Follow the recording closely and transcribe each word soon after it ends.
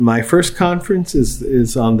My first conference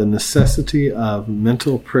is on the necessity of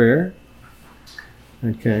mental prayer.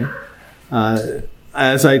 Okay.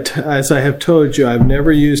 As I have told you, I've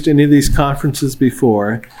never used any of these conferences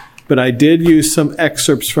before, but I did use some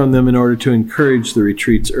excerpts from them in order to encourage the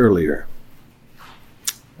retreats earlier.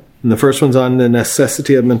 And the first one's on the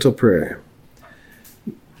necessity of mental prayer.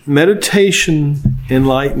 Meditation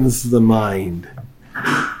enlightens the mind.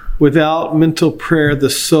 Without mental prayer, the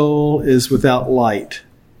soul is without light.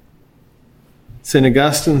 St.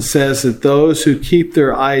 Augustine says that those who keep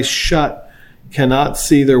their eyes shut cannot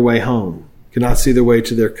see their way home, cannot see their way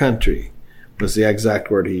to their country, was the exact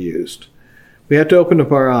word he used. We have to open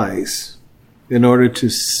up our eyes in order to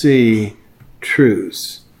see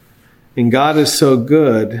truths. And God is so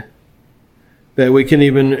good that we can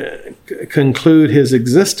even conclude his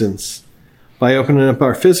existence by opening up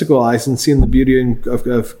our physical eyes and seeing the beauty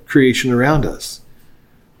of creation around us,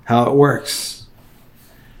 how it works.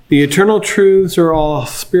 The eternal truths are all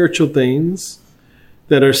spiritual things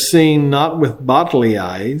that are seen not with bodily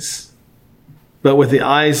eyes, but with the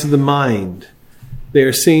eyes of the mind. They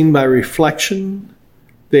are seen by reflection.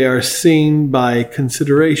 They are seen by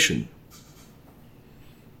consideration.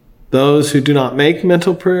 Those who do not make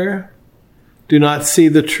mental prayer do not see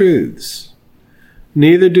the truths.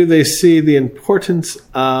 Neither do they see the importance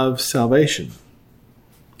of salvation,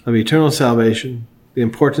 of eternal salvation, the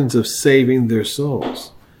importance of saving their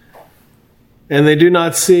souls. And they do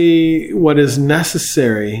not see what is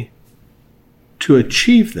necessary to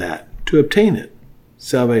achieve that, to obtain it,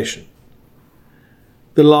 salvation.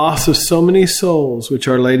 The loss of so many souls, which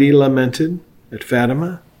Our Lady lamented at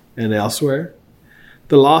Fatima and elsewhere,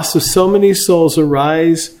 the loss of so many souls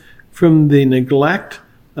arise from the neglect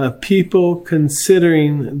of people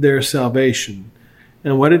considering their salvation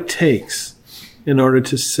and what it takes in order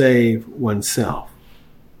to save oneself.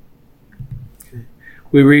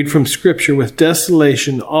 We read from Scripture, with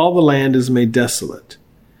desolation all the land is made desolate,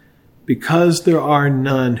 because there are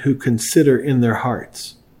none who consider in their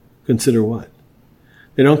hearts. Consider what?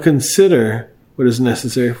 They don't consider what is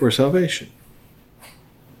necessary for salvation.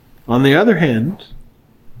 On the other hand,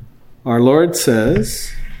 our Lord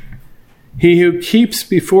says, he who keeps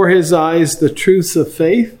before his eyes the truths of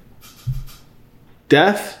faith,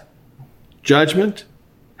 death, judgment,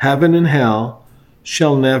 heaven, and hell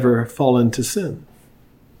shall never fall into sin.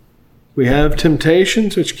 We have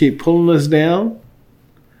temptations which keep pulling us down.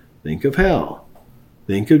 Think of hell.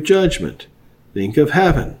 Think of judgment. Think of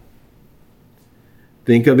heaven.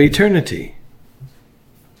 Think of eternity.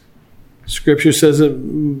 Scripture says it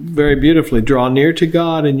very beautifully. Draw near to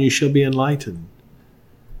God and you shall be enlightened.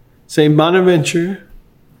 St. Bonaventure,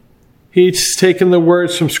 he's taken the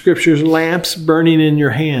words from Scripture's lamps burning in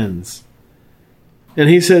your hands. And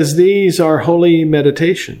he says these are holy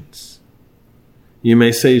meditations. You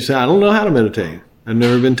may say, I don't know how to meditate. I've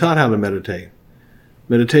never been taught how to meditate.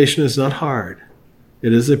 Meditation is not hard.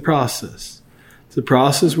 It is a process. It's a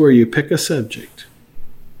process where you pick a subject.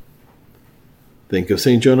 Think of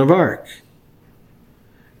St. Joan of Arc.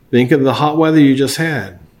 Think of the hot weather you just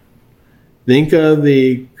had. Think of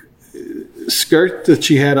the skirt that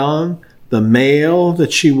she had on, the mail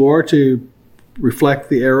that she wore to reflect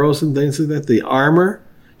the arrows and things like that, the armor.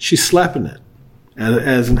 She slept in it.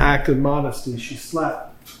 As an act of modesty, she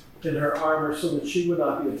slept in her armor so that she would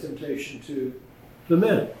not be a temptation to the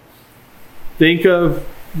men. Think of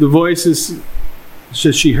the voices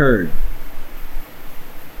that she heard.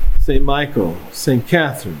 St. Michael, St.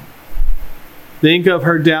 Catherine. Think of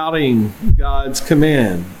her doubting God's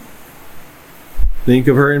command. Think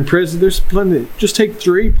of her in prison. There's plenty. Just take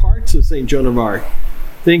 3 parts of St. Joan of Arc.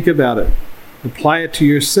 Think about it. Apply it to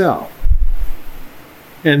yourself.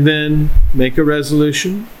 And then make a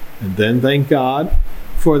resolution, and then thank God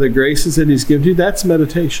for the graces that he's given you. That's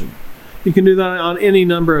meditation. You can do that on any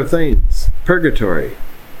number of things. Purgatory,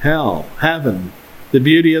 hell, heaven, the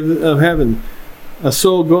beauty of heaven, a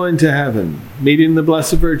soul going to heaven, meeting the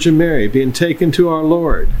Blessed Virgin Mary, being taken to our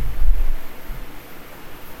Lord.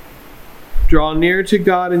 Draw near to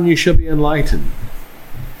God and you shall be enlightened.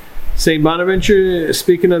 St. Bonaventure,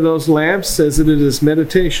 speaking of those lamps, says that it is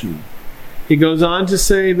meditation. He goes on to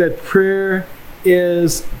say that prayer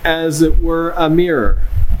is, as it were, a mirror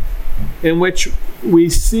in which we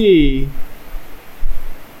see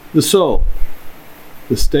the soul,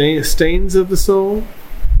 the stains of the soul,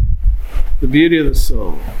 the beauty of the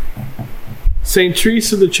soul. St.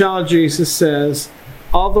 Teresa, the Child Jesus, says,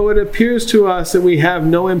 although it appears to us that we have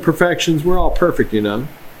no imperfections, we're all perfect,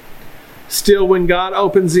 Still, when God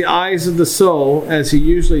opens the eyes of the soul, as he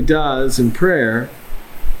usually does in prayer,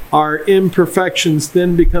 our imperfections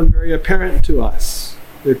then become very apparent to us.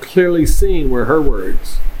 They're clearly seen, were her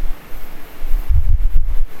words.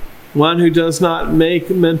 One who does not make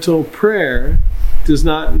mental prayer does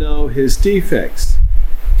not know his defects.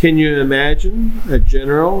 Can you imagine a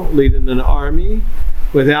general leading an army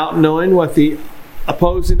without knowing what the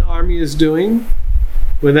opposing army is doing,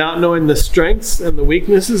 without knowing the strengths and the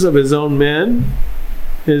weaknesses of his own men,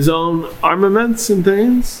 his own armaments and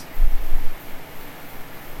things?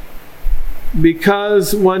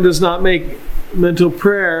 Because one does not make mental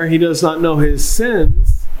prayer, he does not know his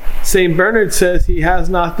sins. St. Bernard says he has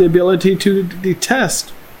not the ability to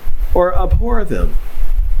detest or abhor them.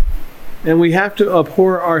 And we have to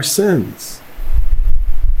abhor our sins.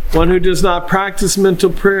 One who does not practice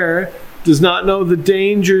mental prayer does not know the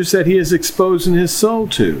dangers that he is exposing his soul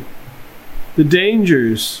to, the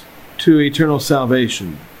dangers to eternal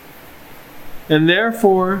salvation. And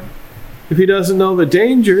therefore, if he doesn't know the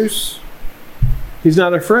dangers, he's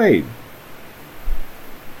not afraid.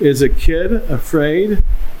 Is a kid afraid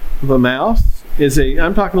of a mouse?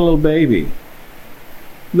 I'm talking a little baby.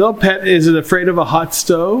 Is it afraid of a hot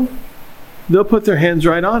stove? They'll put their hands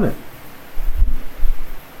right on it.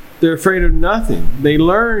 They're afraid of nothing. They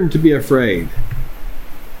learn to be afraid.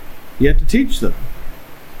 You have to teach them.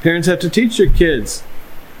 Parents have to teach their kids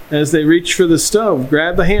as they reach for the stove.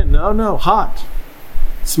 Grab the hand. No, hot.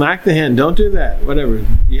 Smack the hand. Don't do that. Whatever.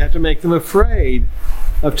 You have to make them afraid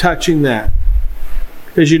of touching that,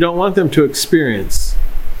 because you don't want them to experience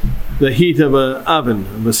the heat of an oven,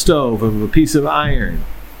 of a stove, of a piece of iron.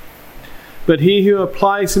 But he who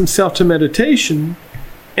applies himself to meditation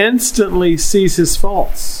instantly sees his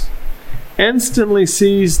faults, instantly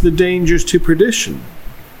sees the dangers to perdition.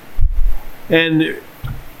 And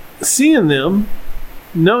seeing them,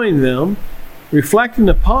 knowing them, reflecting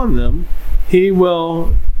upon them, he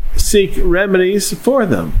will seek remedies for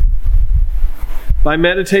them. By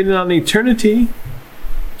meditating on eternity,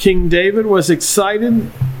 King David was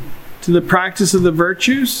excited to the practice of the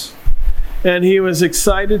virtues, and he was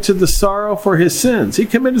excited to the sorrow for his sins. He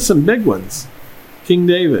committed some big ones, King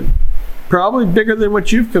David, probably bigger than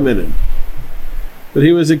what you've committed. But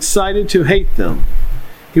he was excited to hate them.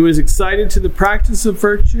 He was excited to the practice of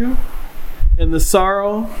virtue and the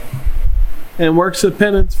sorrow and works of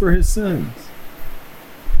penance for his sins.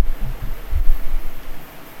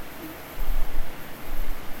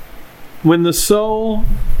 When the soul,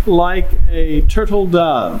 like a turtle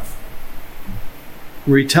dove,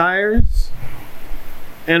 retires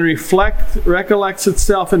and recollects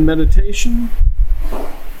itself in meditation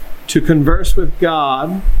to converse with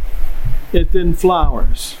God, it then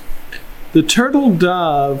flowers. The turtle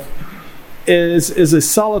dove is a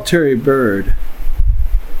solitary bird.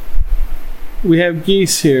 We have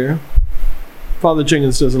geese here. Father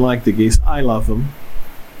Jenkins doesn't like the geese. I love them.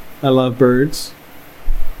 I love birds.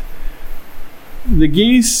 The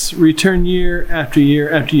geese return year after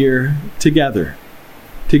year after year together.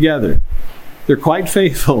 They're quite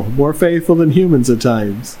faithful, more faithful than humans at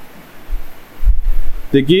times.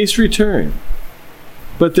 The geese return,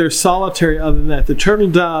 but they're solitary other than that. The turtle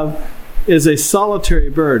dove is a solitary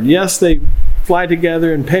bird. Yes, they fly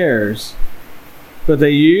together in pairs, but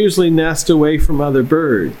they usually nest away from other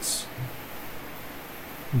birds.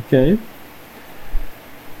 Okay?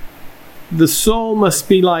 The soul must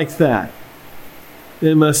be like that.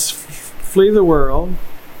 It must flee the world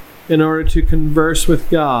in order to converse with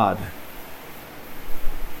God.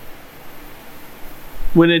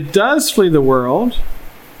 When it does flee the world,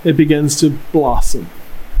 it begins to blossom,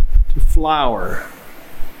 to flower.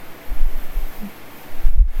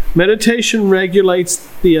 Meditation regulates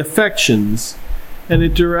the affections, and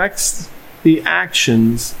it directs the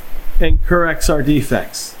actions and corrects our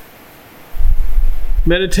defects.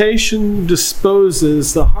 Meditation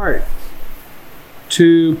disposes the heart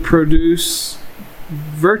to produce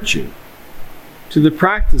virtue, to the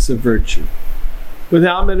practice of virtue.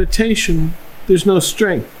 Without meditation, there's no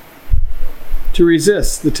strength to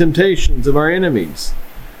resist the temptations of our enemies.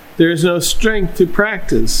 There is no strength to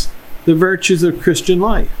practice the virtues of Christian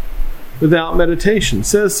life without meditation,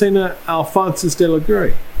 says St. Alphonsus de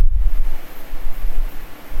Liguori.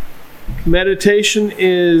 Meditation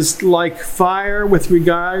is like fire with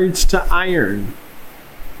regards to iron.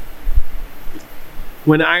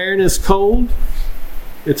 When iron is cold,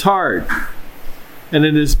 it's hard, and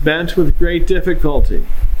it is bent with great difficulty.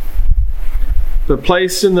 But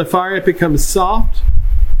placed in the fire, it becomes soft,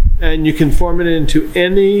 and you can form it into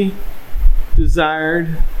any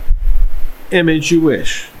desired image you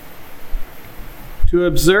wish. To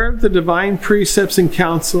observe the divine precepts and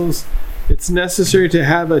counsels, it's necessary to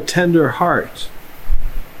have a tender heart,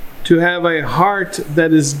 to have a heart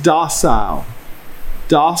that is docile.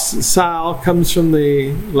 Docile comes from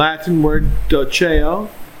the Latin word doceo,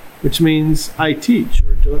 which means I teach,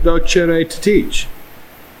 or docere, to teach.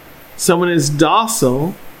 Someone is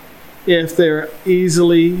docile if they're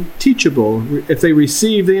easily teachable, if they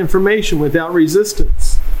receive the information without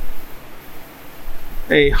resistance.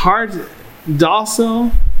 A heart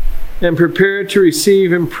docile and prepared to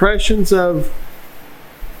receive impressions of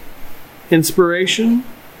inspiration,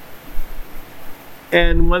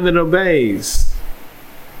 and one that obeys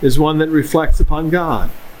is one that reflects upon God.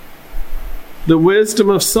 The wisdom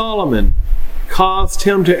of Solomon caused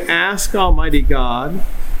him to ask Almighty God,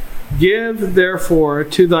 "Give therefore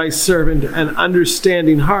to thy servant an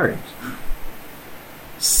understanding heart."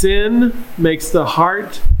 Sin makes the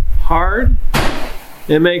heart hard.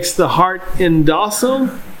 It makes the heart indocile.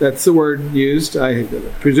 That's the word used. I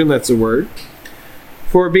presume that's a word.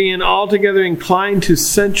 For being altogether inclined to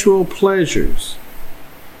sensual pleasures.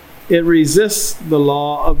 It resists the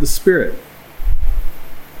law of the Spirit.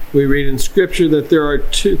 We read in Scripture that there are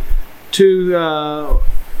two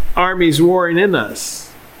armies warring in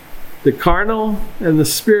us, the carnal and the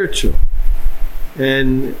spiritual.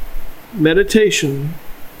 And meditation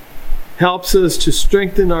helps us to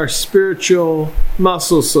strengthen our spiritual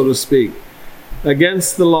muscles, so to speak,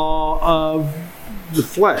 against the law of the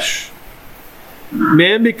flesh.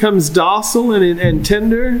 Man becomes docile and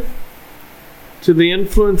tender to the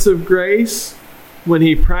influence of grace when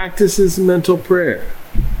he practices mental prayer.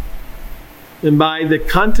 And by the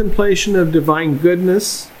contemplation of divine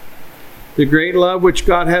goodness, the great love which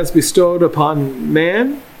God has bestowed upon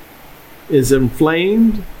man is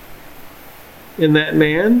inflamed in that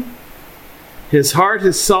man. His heart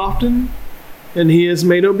is softened and he is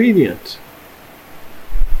made obedient.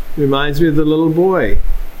 Reminds me of the little boy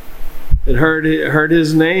that heard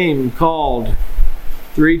his name called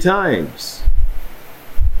 3 times.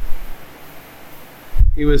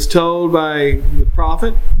 He was told by the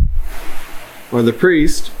prophet or the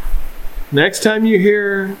priest, "Next time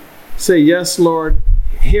you say, 'Yes, Lord,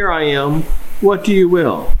 here I am. What do you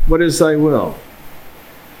will? What is thy will?'"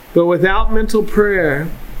 But without mental prayer,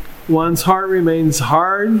 one's heart remains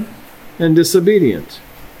hard and disobedient,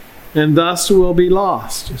 and thus will be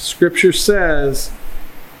lost. Scripture says,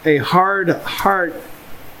 "A hard heart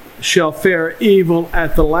shall fare evil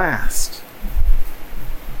at the last."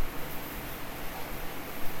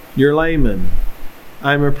 You're layman.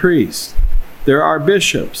 I'm a priest. There are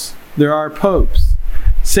bishops. There are popes.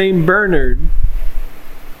 St. Bernard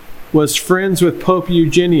was friends with Pope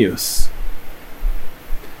Eugenius.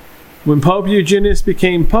 When Pope Eugenius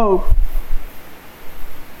became Pope,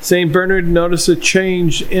 St. Bernard noticed a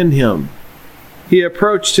change in him. He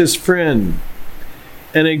approached his friend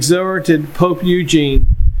and exhorted Pope Eugene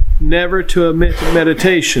never to omit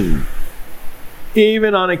meditation,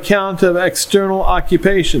 even on account of external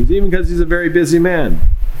occupations, even because he's a very busy man.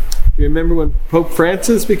 Do you remember when Pope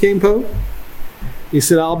Francis became Pope? He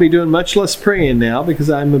said, "I'll be doing much less praying now because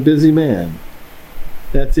I'm a busy man."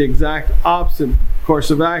 That's the exact opposite course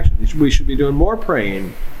of action. We should be doing more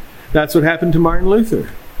praying. That's what happened to Martin Luther.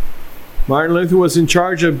 Martin Luther was in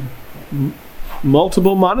charge of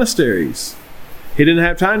multiple monasteries. He didn't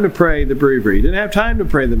have time to pray the breviary. He didn't have time to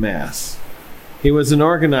pray the Mass. He was an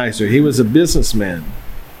organizer. He was a businessman.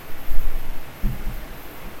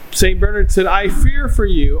 St. Bernard said, "I fear for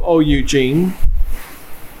you, O Eugene,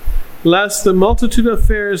 lest the multitude of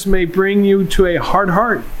affairs may bring you to a hard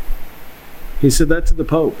heart." He said that to the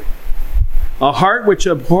Pope. "A heart which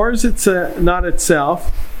abhors not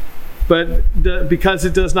itself, but because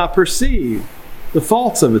it does not perceive the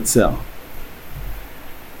faults of itself."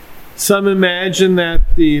 Some imagine that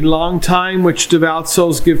the long time which devout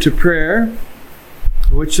souls give to prayer,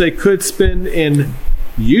 which they could spend in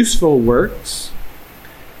useful works,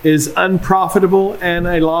 is unprofitable and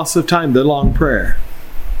a loss of time, the long prayer.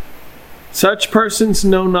 Such persons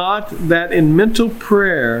know not that in mental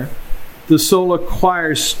prayer the soul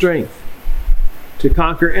acquires strength to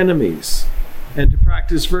conquer enemies and to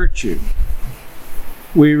practice virtue.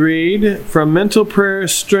 We read, "From mental prayer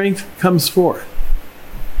strength comes forth."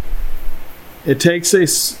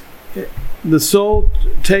 The soul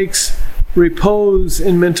takes repose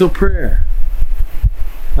in mental prayer.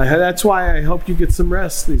 That's why I hope you get some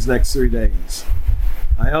rest these next 3 days.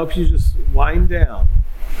 I hope you just wind down.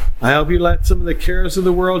 I hope you let some of the cares of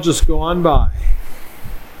the world just go on by,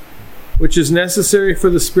 which is necessary for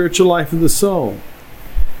the spiritual life of the soul.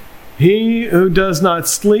 He who does not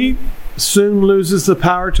sleep soon loses the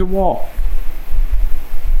power to walk.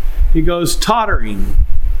 He goes tottering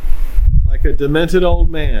like a demented old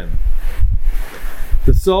man.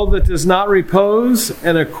 The soul that does not repose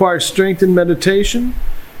and acquire strength in meditation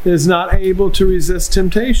is not able to resist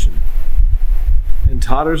temptation. And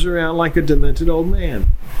totters around like a demented old man.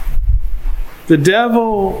 The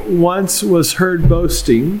devil once was heard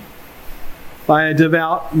boasting by a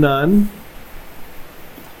devout nun.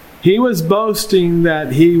 He was boasting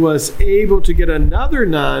that he was able to get another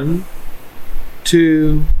nun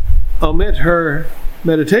to omit her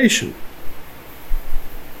meditation.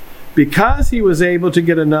 Because he was able to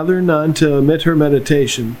get another nun to omit her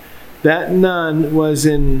meditation, that nun was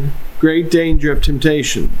in great danger of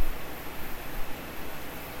temptation.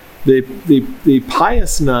 The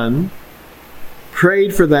pious nun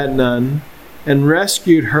prayed for that nun and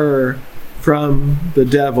rescued her from the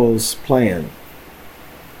devil's plan.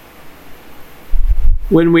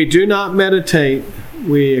 When we do not meditate,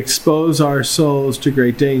 we expose our souls to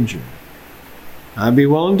great danger. I'd be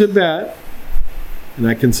willing to bet, and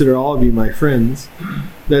I consider all of you my friends,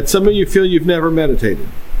 that some of you feel you've never meditated,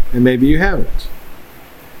 and maybe you haven't.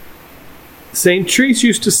 St. Therese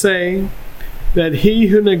used to say that he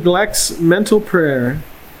who neglects mental prayer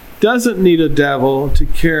doesn't need a devil to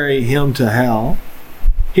carry him to hell.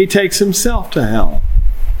 He takes himself to hell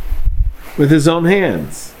with his own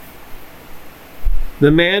hands.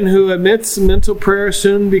 The man who omits mental prayer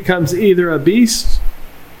soon becomes either a beast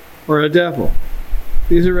or a devil.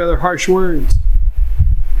 These are rather harsh words.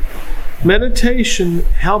 Meditation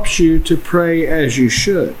helps you to pray as you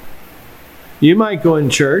should. You might go in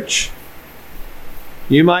church.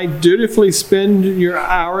 You might dutifully spend your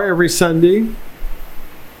hour every Sunday.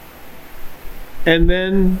 And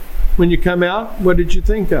then when you come out, what did you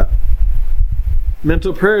think of?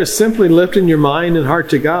 Mental prayer is simply lifting your mind and heart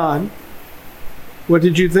to God. What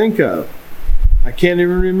did you think of? I can't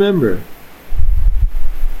even remember.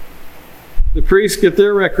 The priests get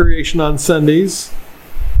their recreation on Sundays,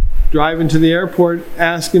 driving to the airport,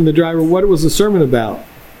 asking the driver, what was the sermon about?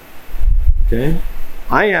 Okay?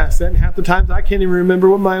 I ask that, and half the times I can't even remember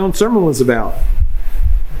what my own sermon was about.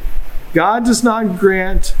 God does not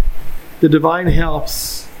grant the divine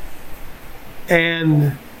helps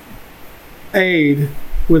and aid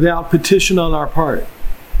without petition on our part.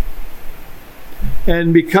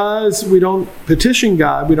 And because we don't petition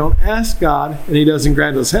God, we don't ask God, and He doesn't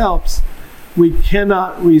grant us helps, we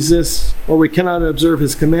cannot resist or we cannot observe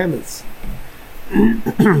His commandments.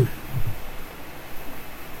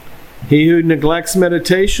 He who neglects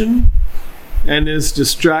meditation and is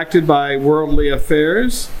distracted by worldly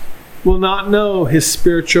affairs will not know his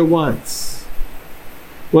spiritual wants,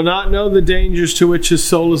 will not know the dangers to which his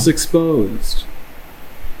soul is exposed,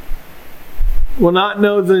 will not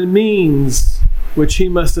know the means which he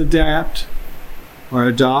must adapt or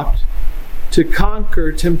adopt to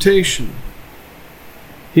conquer temptation.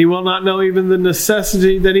 He will not know even the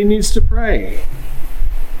necessity that he needs to pray.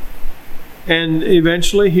 And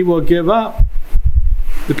eventually he will give up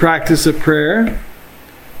the practice of prayer,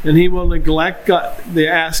 and he will neglect the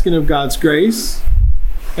asking of God's grace,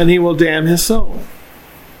 and he will damn his soul.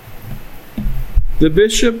 The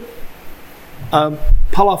Bishop of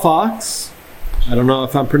Palafox, I don't know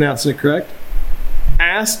if I'm pronouncing it correct,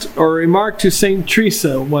 asked or remarked to St.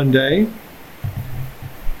 Teresa one day,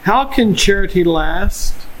 how can charity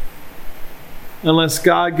last unless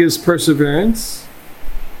God gives perseverance?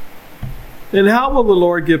 And how will the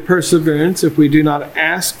Lord give perseverance if we do not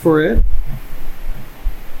ask for it?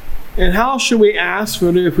 And how should we ask for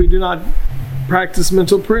it if we do not practice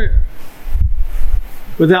mental prayer?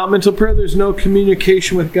 Without mental prayer, there's no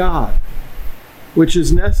communication with God, which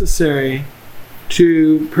is necessary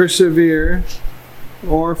to persevere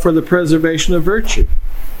or for the preservation of virtue.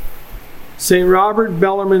 St. Robert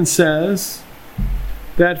Bellarmine says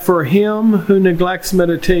that for him who neglects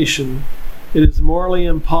meditation, it is morally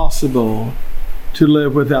impossible to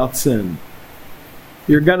live without sin.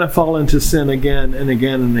 You're going to fall into sin again and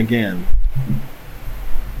again and again.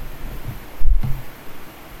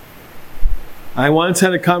 I once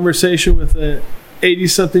had a conversation with an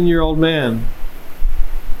 80-something-year-old man.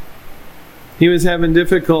 He was having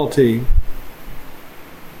difficulty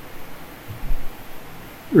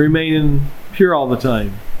remaining pure all the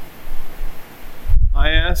time. I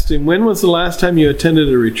asked him, when was the last time you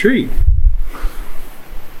attended a retreat?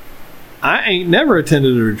 I ain't never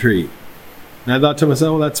attended a retreat. And I thought to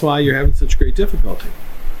myself, well, that's why you're having such great difficulty.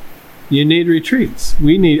 You need retreats.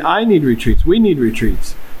 I need retreats. We need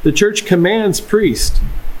retreats. The church commands priests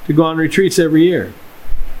to go on retreats every year.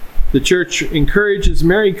 The church encourages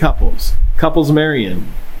married couples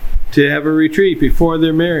marrying, to have a retreat before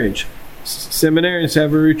their marriage. Seminarians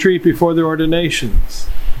have a retreat before their ordinations.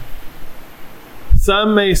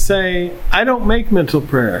 Some may say, I don't make mental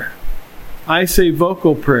prayer. I say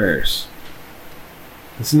vocal prayers.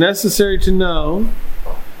 It's necessary to know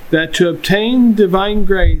that to obtain divine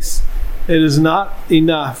grace It is not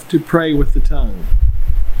enough to pray with the tongue.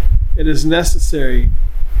 It is necessary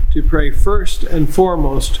to pray first and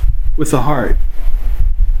foremost with the heart.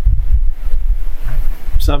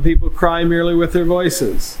 Some people cry merely with their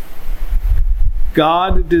voices.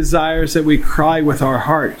 God desires that we cry with our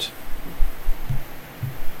heart.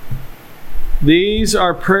 These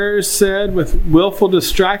are prayers said with willful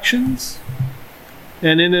distractions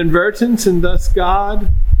and inadvertence, and thus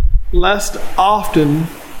God less often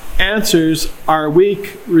answers our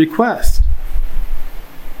weak request.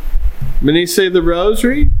 Many say the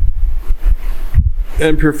rosary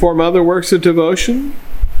and perform other works of devotion.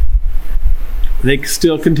 They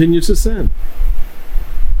still continue to sin.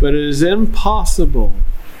 But it is impossible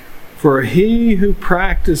for him who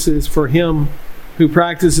practices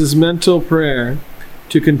mental prayer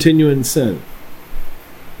to continue in sin.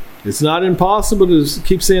 It's not impossible to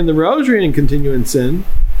keep saying the rosary and continue in sin,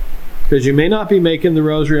 because you may not be making the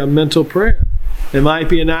rosary a mental prayer. It might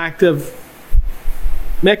be an act of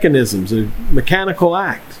mechanisms, a mechanical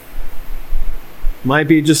act. It might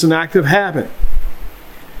be just an act of habit.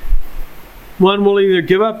 One will either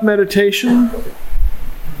give up meditation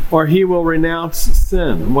or he will renounce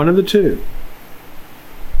sin. One of the two.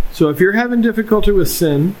 So if you're having difficulty with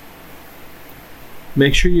sin,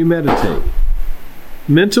 make sure you meditate.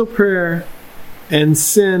 Mental prayer and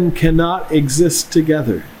sin cannot exist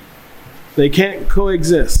together. They can't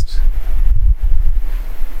coexist.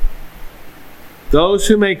 Those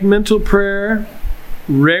who make mental prayer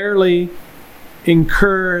rarely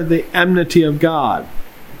incur the enmity of God.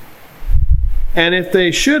 And if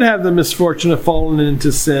they should have the misfortune of falling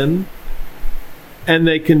into sin, and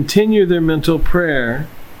they continue their mental prayer,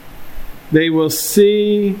 they will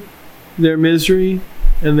see their misery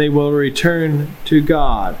and they will return to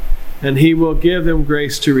God, and He will give them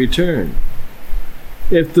grace to return.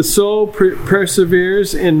 If the soul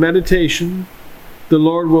perseveres in meditation, the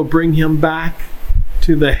Lord will bring him back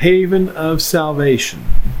to the haven of salvation.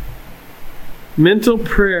 Mental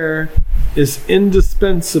prayer is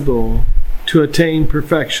indispensable to attain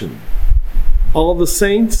perfection. All the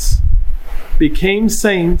saints became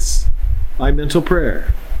saints by mental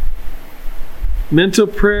prayer. Mental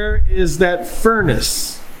prayer is that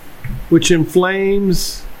furnace which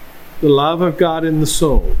inflames the love of God in the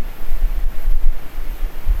soul.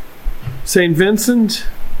 St. Vincent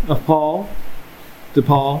de Paul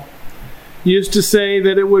used to say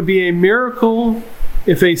that it would be a miracle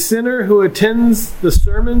if a sinner who attends the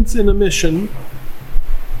sermons in a mission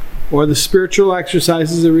or the spiritual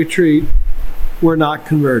exercises of retreat were not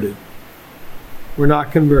converted. Were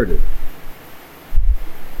not converted.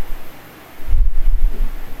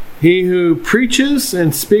 He who preaches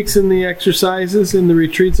and speaks in the exercises in the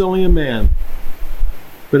retreats is only a man,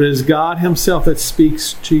 but it is God Himself that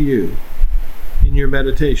speaks to you in your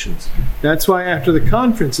meditations. That's why after the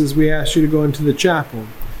conferences we ask you to go into the chapel.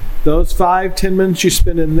 Those 5-10 minutes you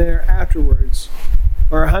spend in there afterwards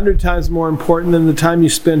are 100 times more important than the time you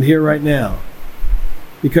spend here right now.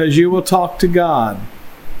 Because you will talk to God.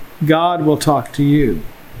 God will talk to you.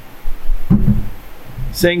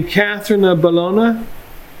 St. Catherine of Bologna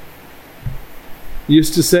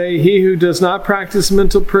used to say, he who does not practice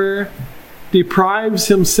mental prayer deprives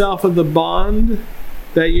himself of the bond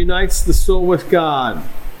that unites the soul with God.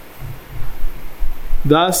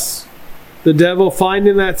 Thus, the devil,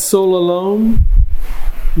 finding that soul alone,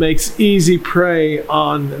 makes easy prey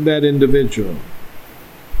on that individual.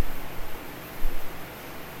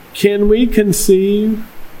 Can we conceive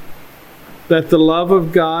that the love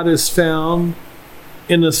of God is found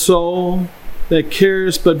in a soul that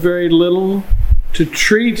cares but very little to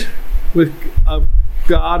treat with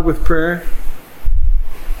God with prayer?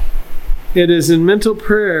 It is in mental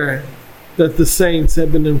prayer that the saints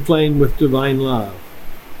have been inflamed with divine love.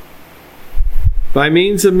 By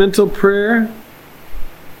means of mental prayer,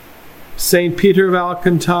 St. Peter of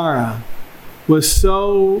Alcantara was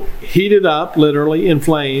so heated up, literally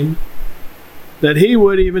inflamed, that he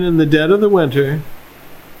would, even in the dead of the winter,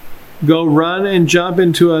 go run and jump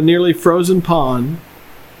into a nearly frozen pond.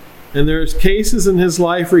 And there's cases in his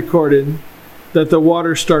life recorded that the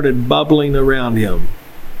water started bubbling around him.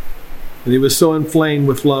 And he was so inflamed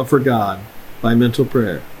with love for God by mental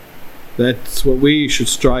prayer. That's what we should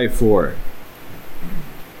strive for.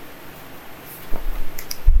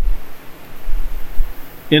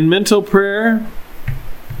 In mental prayer,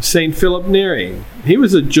 St. Philip Neri, he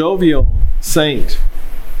was a jovial saint.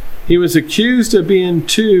 He was accused of being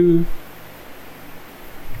too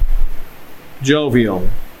jovial.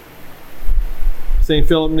 St.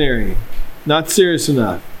 Philip Neri, not serious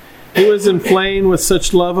enough. He was inflamed with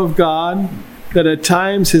such love of God that at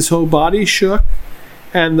times his whole body shook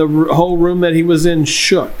and the whole room that he was in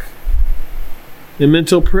shook. In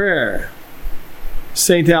mental prayer,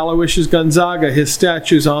 St. Aloysius Gonzaga, his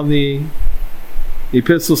statue's on the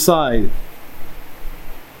epistle side.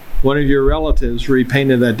 One of your relatives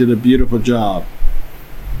repainted that, did a beautiful job.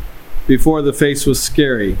 Before, the face was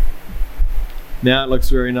scary. Now it looks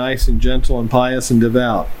very nice and gentle and pious and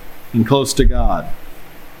devout and close to God.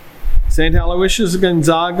 St. Aloysius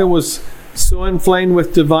Gonzaga was so inflamed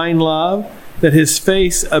with divine love that his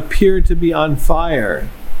face appeared to be on fire.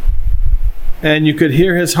 And you could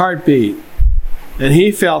hear his heartbeat. And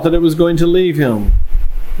he felt that it was going to leave him.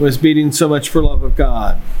 It was beating so much for love of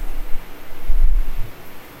God.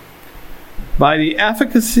 By the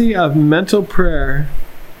efficacy of mental prayer,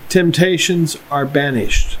 temptations are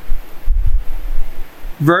banished.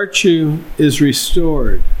 Virtue is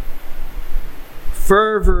restored.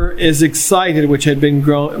 Fervor is excited, which had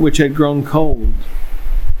grown cold,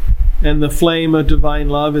 and the flame of divine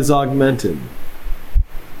love is augmented.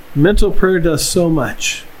 Mental prayer does so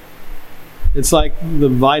much. It's like the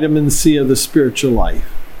vitamin C of the spiritual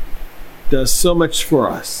life. It does so much for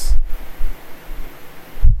us.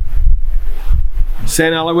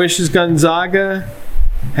 St. Aloysius Gonzaga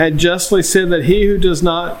had justly said that he who does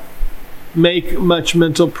not make much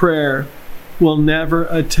mental prayer will never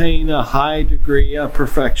attain a high degree of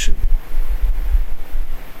perfection.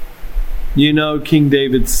 You know King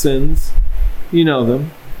David's sins. You know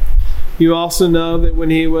them. You also know that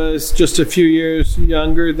when he was just a few years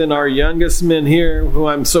younger than our youngest men here, who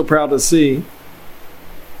I'm so proud to see,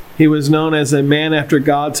 he was known as a man after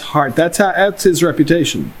God's heart. That's his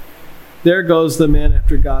reputation. There goes the man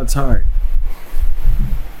after God's heart.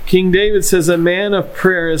 King David says, a man of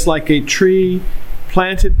prayer is like a tree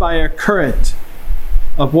planted by a current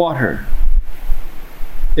of water.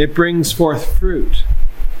 It brings forth fruit.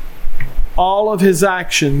 All of his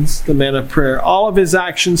actions, the man of prayer, all of his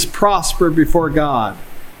actions prosper before God.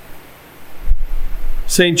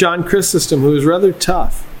 St. John Chrysostom, who is rather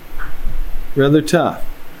tough,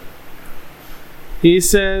 he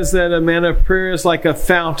says that a man of prayer is like a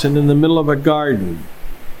fountain in the middle of a garden.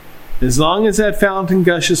 As long as that fountain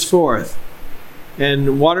gushes forth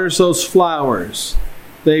and waters those flowers,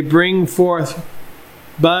 they bring forth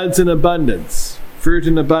buds in abundance, fruit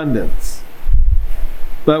in abundance.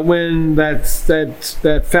 But when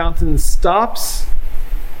that fountain stops,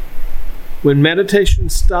 when meditation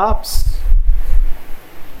stops,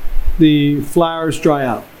 the flowers dry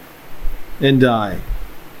up and die.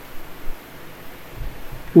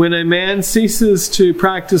 When a man ceases to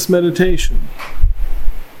practice meditation,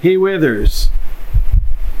 he withers.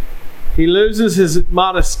 He loses his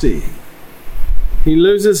modesty. He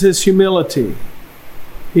loses his humility.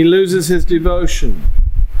 He loses his devotion.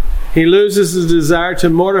 He loses his desire to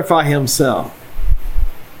mortify himself.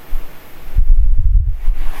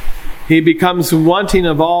 He becomes wanting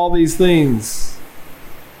of all these things.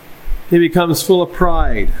 He becomes full of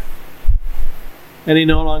pride. And he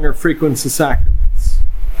no longer frequents the sacraments.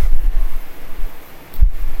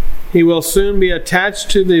 He will soon be attached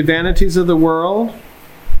to the vanities of the world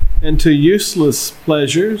and to useless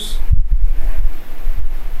pleasures.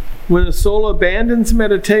 When a soul abandons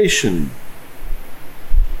meditation,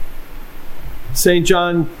 St.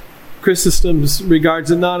 John Chrysostom regards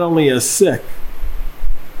it not only as sick,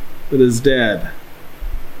 but as dead.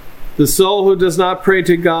 The soul who does not pray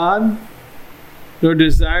to God, nor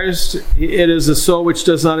desires, it is a soul which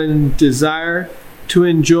does not desire to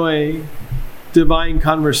enjoy divine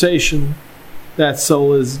conversation. That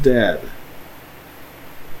soul is dead.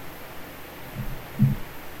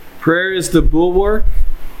 Prayer is the bulwark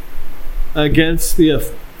against the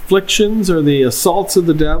afflictions or the assaults of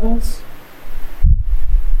the devils.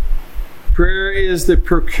 Prayer is the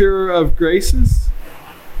procurer of graces.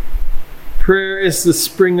 Prayer is the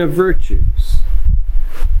spring of virtues.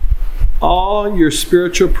 All your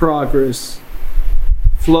spiritual progress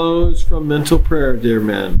flows from mental prayer, dear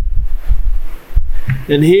men.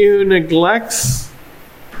 And he who neglects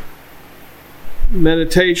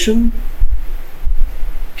meditation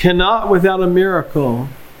cannot, without a miracle,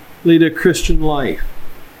 lead a Christian life.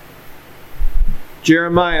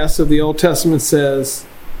 Jeremiah of the Old Testament says,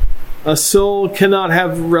 a soul cannot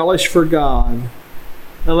have relish for God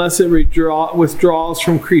unless it withdraws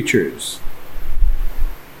from creatures,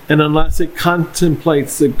 and unless it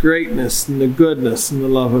contemplates the greatness and the goodness and the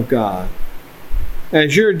love of God.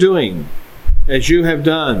 As you're doing, as you have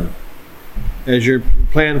done, as you're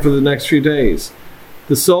planned for the next few days,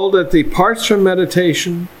 the soul that departs from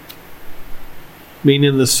meditation,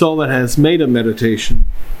 meaning the soul that has made a meditation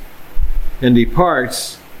and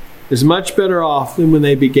departs, is much better off than when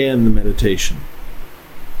they began the meditation.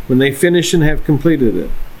 when they finish and have completed it.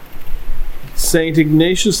 St.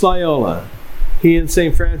 Ignatius Loyola, he and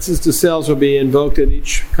St. Francis de Sales will be invoked at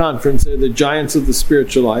each conference. They're the giants of the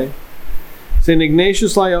spiritual life. St.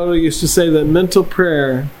 Ignatius Loyola used to say that mental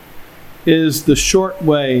prayer is the short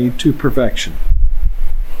way to perfection.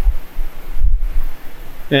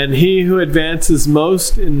 And he who advances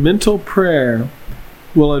most in mental prayer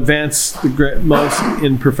will advance the most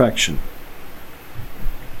in perfection.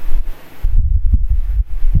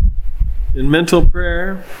 In mental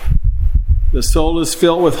prayer, the soul is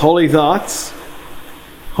filled with holy thoughts,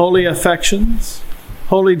 holy affections,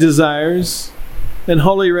 holy desires, and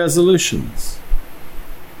holy resolutions.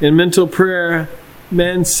 In mental prayer,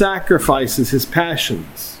 man sacrifices his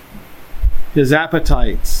passions, his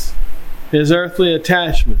appetites, his earthly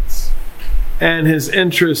attachments, and his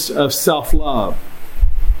interests of self-love.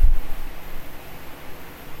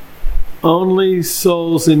 Only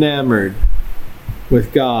souls enamored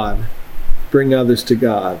with God bring others to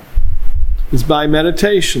God. It's by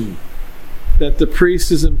meditation that the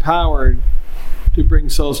priest is empowered to bring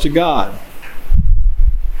souls to God.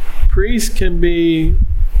 Priests can be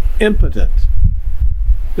impotent.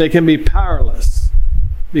 They can be powerless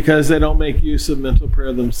because they don't make use of mental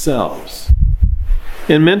prayer themselves.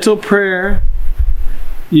 In mental prayer,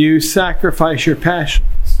 you sacrifice your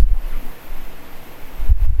passions,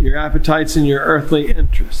 your appetites, and your earthly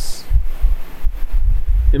interests.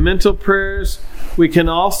 In mental prayers, we can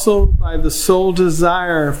also, by the sole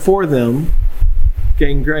desire for them,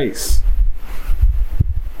 gain grace.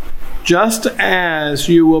 Just as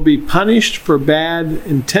you will be punished for bad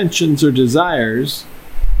intentions or desires,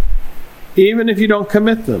 even if you don't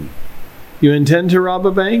commit them. You intend to rob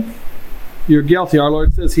a bank? You're guilty. Our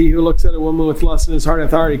Lord says, he who looks at a woman with lust in his heart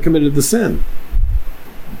hath already committed the sin.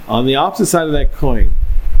 On the opposite side of that coin,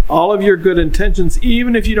 all of your good intentions,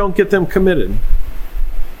 even if you don't get them committed,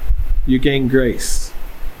 you gain grace.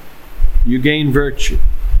 You gain virtue.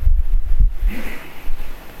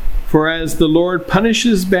 For as the Lord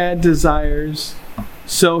punishes bad desires,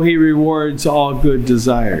 so he rewards all good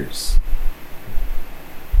desires.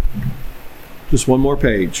 Just one more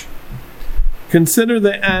page. Consider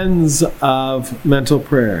the ends of mental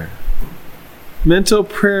prayer. Mental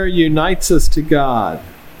prayer unites us to God.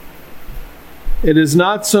 It is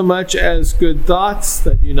not so much as good thoughts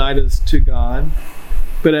that unite us to God,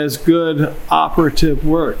 but as good operative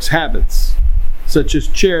works, habits, such as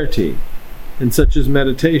charity and such as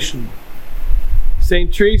meditation.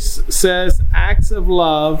 St. Therese says, acts of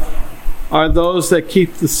love are those that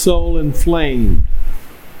keep the soul inflamed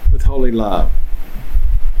with holy love.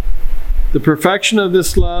 The perfection of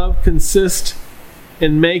this love consists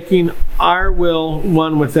in making our will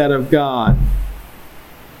one with that of God.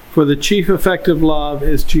 For the chief effect of love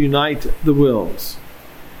is to unite the wills.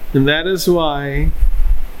 And that is why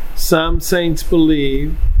some saints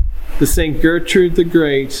believe that St. Gertrude the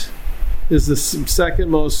Great is the second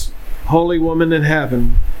most holy woman in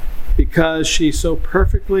heaven, because she so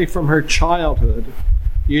perfectly from her childhood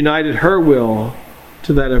united her will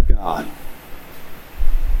to that of God.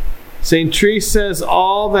 St. Therese says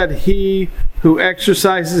all that he who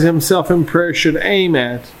exercises himself in prayer should aim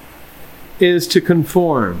at is to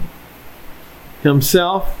conform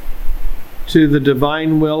himself to the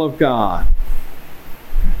divine will of God.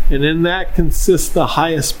 And in that consists the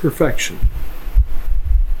highest perfection.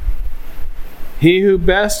 He who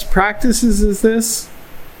best practices this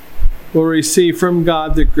will receive from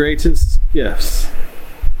God the greatest gifts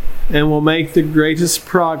and will make the greatest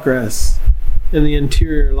progress in the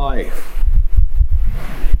interior life.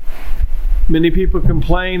 Many people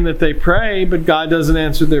complain that they pray, but God doesn't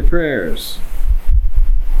answer their prayers.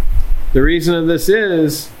 The reason of this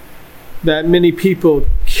is that many people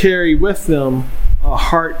carry with them a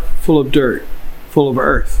heart full of dirt, full of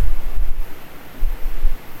earth.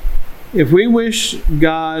 If we wish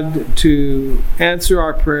God to answer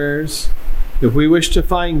our prayers, if we wish to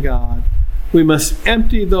find God, we must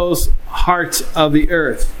empty those hearts of the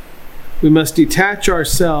earth. We must detach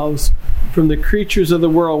ourselves from the creatures of the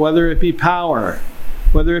world, whether it be power,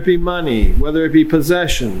 whether it be money, whether it be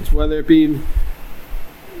possessions, whether it be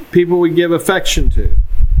people we give affection to.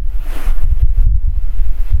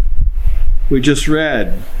 We just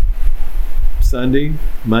read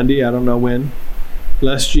Monday, I don't know when,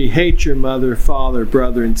 lest ye hate your mother, father,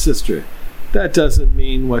 brother, and sister. That doesn't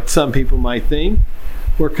mean what some people might think.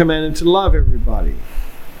 We're commanded to love everybody.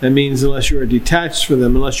 That means unless you are detached from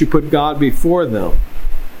them, unless you put God before them.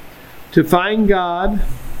 To find God,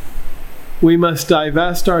 we must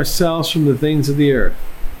divest ourselves from the things of the earth.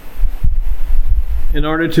 In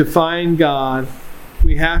order to find God,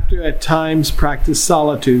 we have to at times practice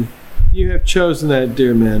solitude You have chosen that,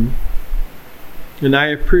 dear men. And I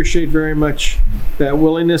appreciate very much that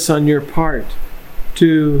willingness on your part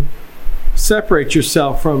to separate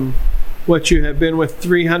yourself from what you have been with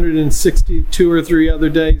 362 or 3 other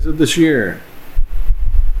days of this year.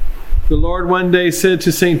 The Lord one day said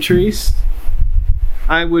to St. Therese,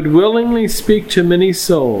 I would willingly speak to many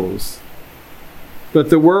souls, but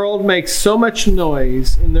the world makes so much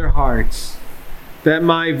noise in their hearts that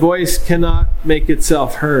my voice cannot make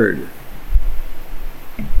itself heard.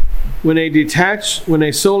 When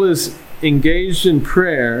a soul is engaged in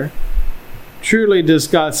prayer, truly does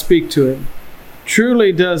God speak to it.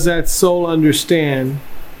 Truly does that soul understand.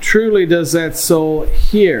 Truly does that soul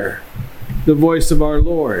hear the voice of our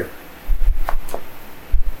Lord.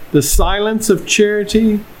 The silence of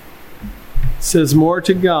charity says more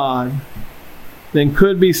to God than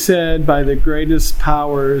could be said by the greatest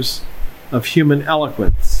powers of human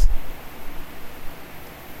eloquence.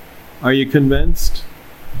 Are you convinced?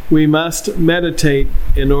 We must meditate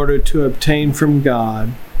in order to obtain from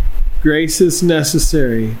God graces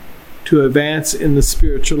necessary to advance in the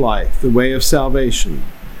spiritual life, the way of salvation,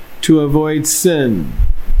 to avoid sin,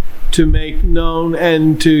 to make known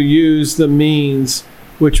and to use the means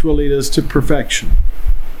which will lead us to perfection.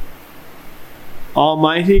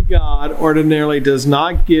 Almighty God ordinarily does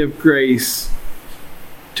not give grace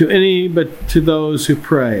to any but to those who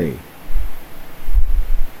pray.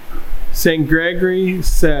 St. Gregory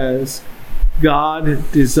says,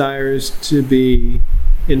 God desires to be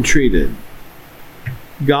entreated.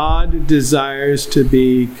 God desires to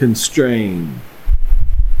be constrained.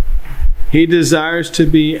 He desires to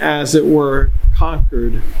be, as it were,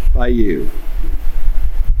 conquered by you.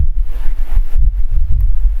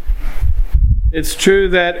 It's true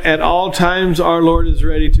that at all times our Lord is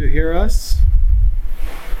ready to hear us,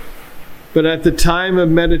 but at the time of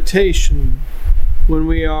meditation, when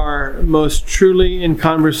we are most truly in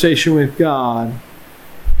conversation with God,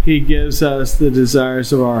 He gives us the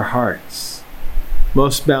desires of our hearts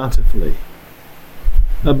most bountifully.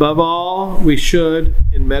 Above all, we should,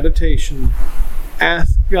 in meditation,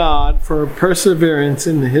 ask God for perseverance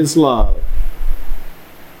in His love.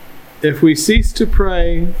 If we cease to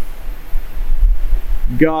pray,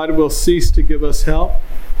 God will cease to give us help,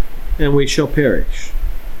 and we shall perish.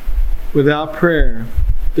 Without prayer,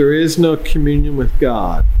 there is no communion with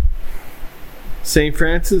God. St.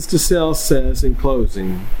 Francis de Sales says in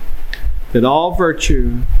closing that all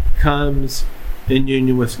virtue comes in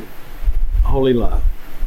union with holy love.